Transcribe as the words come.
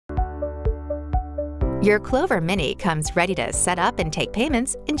Your Clover Mini comes ready to set up and take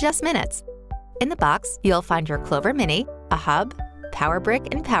payments in just minutes. In the box, you'll find your Clover Mini, a hub, power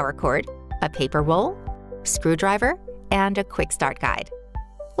brick and power cord, a paper roll, screwdriver, and a quick start guide.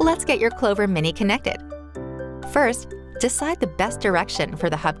 Let's get your Clover Mini connected. First, decide the best direction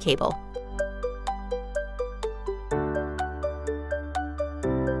for the hub cable.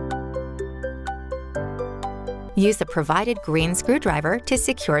 Use the provided green screwdriver to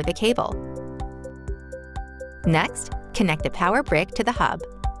secure the cable. Next, connect the power brick to the hub.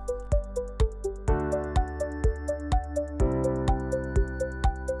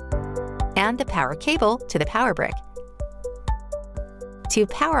 And the power cable to the power brick. To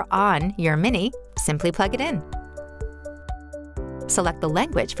power on your Mini, simply plug it in. Select the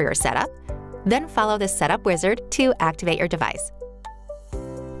language for your setup, then follow the setup wizard to activate your device.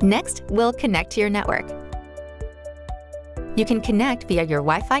 Next, we'll connect to your network. You can connect via your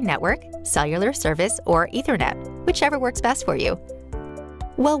Wi-Fi network, cellular service, or Ethernet, whichever works best for you.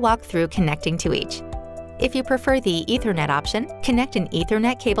 We'll walk through connecting to each. If you prefer the Ethernet option, connect an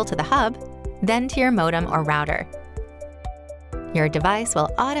Ethernet cable to the hub, then to your modem or router. Your device will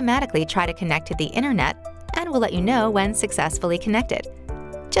automatically try to connect to the internet and will let you know when successfully connected.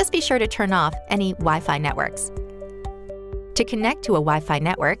 Just be sure to turn off any Wi-Fi networks. To connect to a Wi-Fi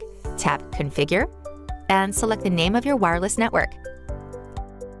network, tap Configure and select the name of your wireless network.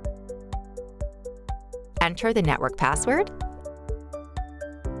 Enter the network password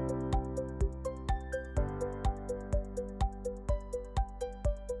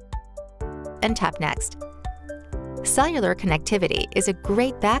and tap Next. Cellular connectivity is a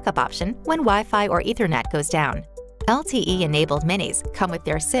great backup option when Wi-Fi or Ethernet goes down. LTE-enabled Minis come with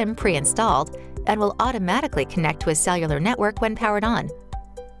their SIM pre-installed and will automatically connect to a cellular network when powered on.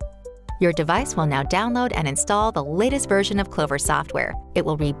 Your device will now download and install the latest version of Clover software. It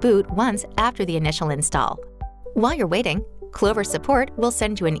will reboot once after the initial install. While you're waiting, Clover support will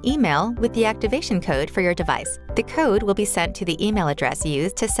send you an email with the activation code for your device. The code will be sent to the email address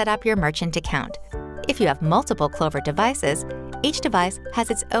used to set up your merchant account. If you have multiple Clover devices, each device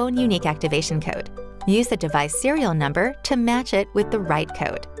has its own unique activation code. Use the device serial number to match it with the right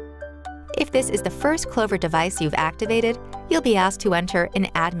code. If this is the first Clover device you've activated, you'll be asked to enter an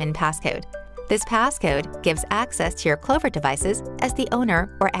admin passcode. This passcode gives access to your Clover devices as the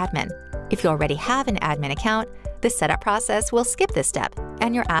owner or admin. If you already have an admin account, the setup process will skip this step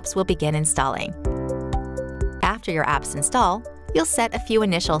and your apps will begin installing. After your apps install, you'll set a few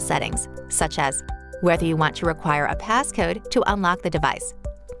initial settings, such as whether you want to require a passcode to unlock the device,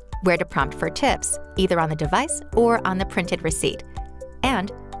 where to prompt for tips, either on the device or on the printed receipt,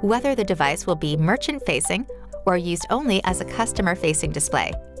 and whether the device will be merchant-facing or used only as a customer-facing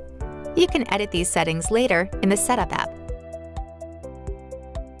display. You can edit these settings later in the Setup app.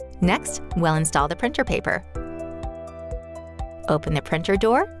 Next, we'll install the printer paper. Open the printer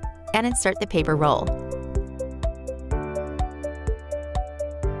door and insert the paper roll.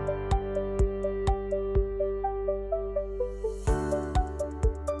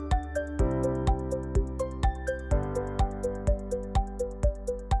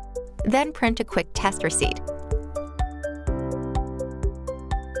 Then print a quick test receipt.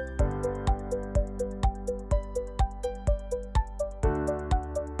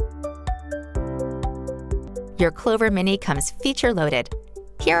 Your Clover Mini comes feature-loaded.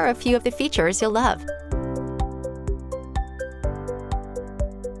 Here are a few of the features you'll love.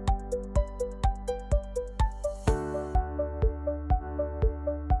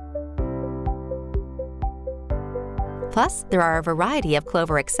 Plus, there are a variety of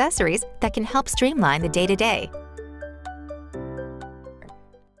Clover accessories that can help streamline the day-to-day.